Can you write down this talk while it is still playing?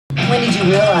When did you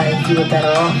realize you were better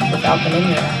off without them in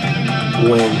your life?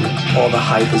 When all the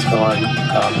hype is gone,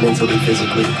 mentally,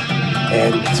 physically,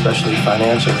 and especially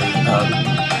financially,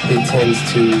 it tends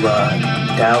to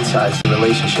downsize the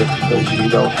relationship because you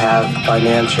don't have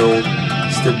financial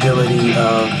stability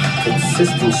of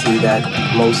consistency that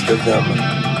most of them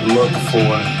look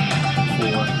for.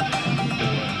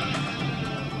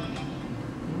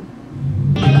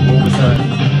 What was that?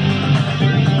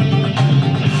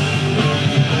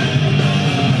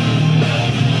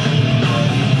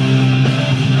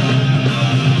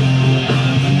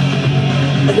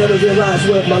 I never realized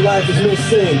what my life is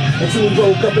missing until we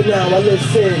woke up and now I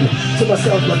listen to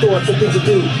myself, my thoughts and things to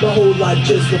do. My whole life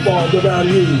just revolved around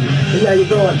you. And now you're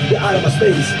gone, you're out of my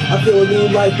space. I feel a new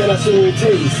life that I soon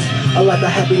taste. I like the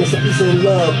happiness and peace and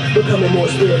love, becoming more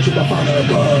spiritual, my Father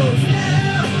above.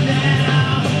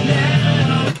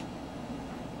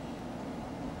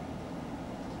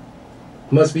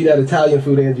 Must be that Italian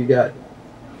food Angie got.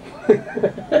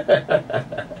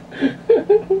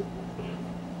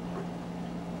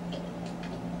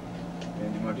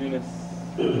 Martinez.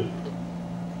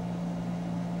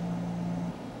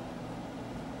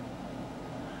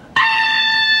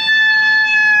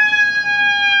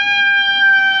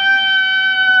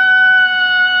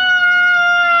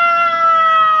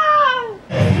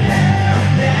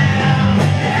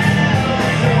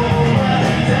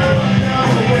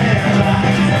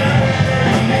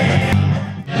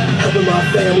 My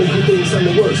family who thinks I'm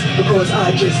the worst because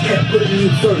I just kept putting you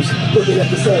first. Looking at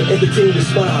the sun and continue to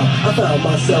smile. I found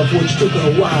myself, which took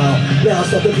a while. Now I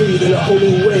start to breathe in a whole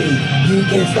new way. You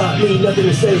can't stop me, nothing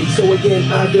to say. So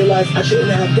again, I realize I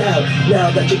shouldn't have doubt.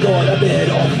 Now that you're gone, I'm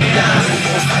better off now.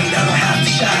 I don't have to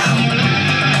shout.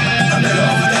 I'm better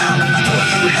off now. I thought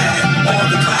you had all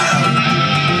the cloud.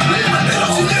 I'm better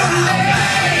off now.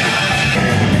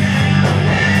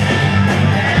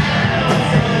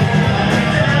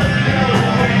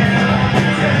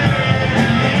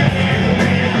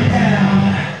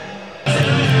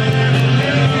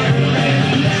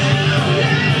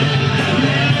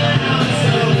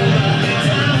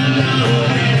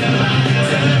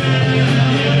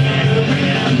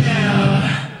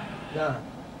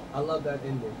 I love that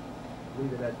ending.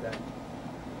 Leave it at that.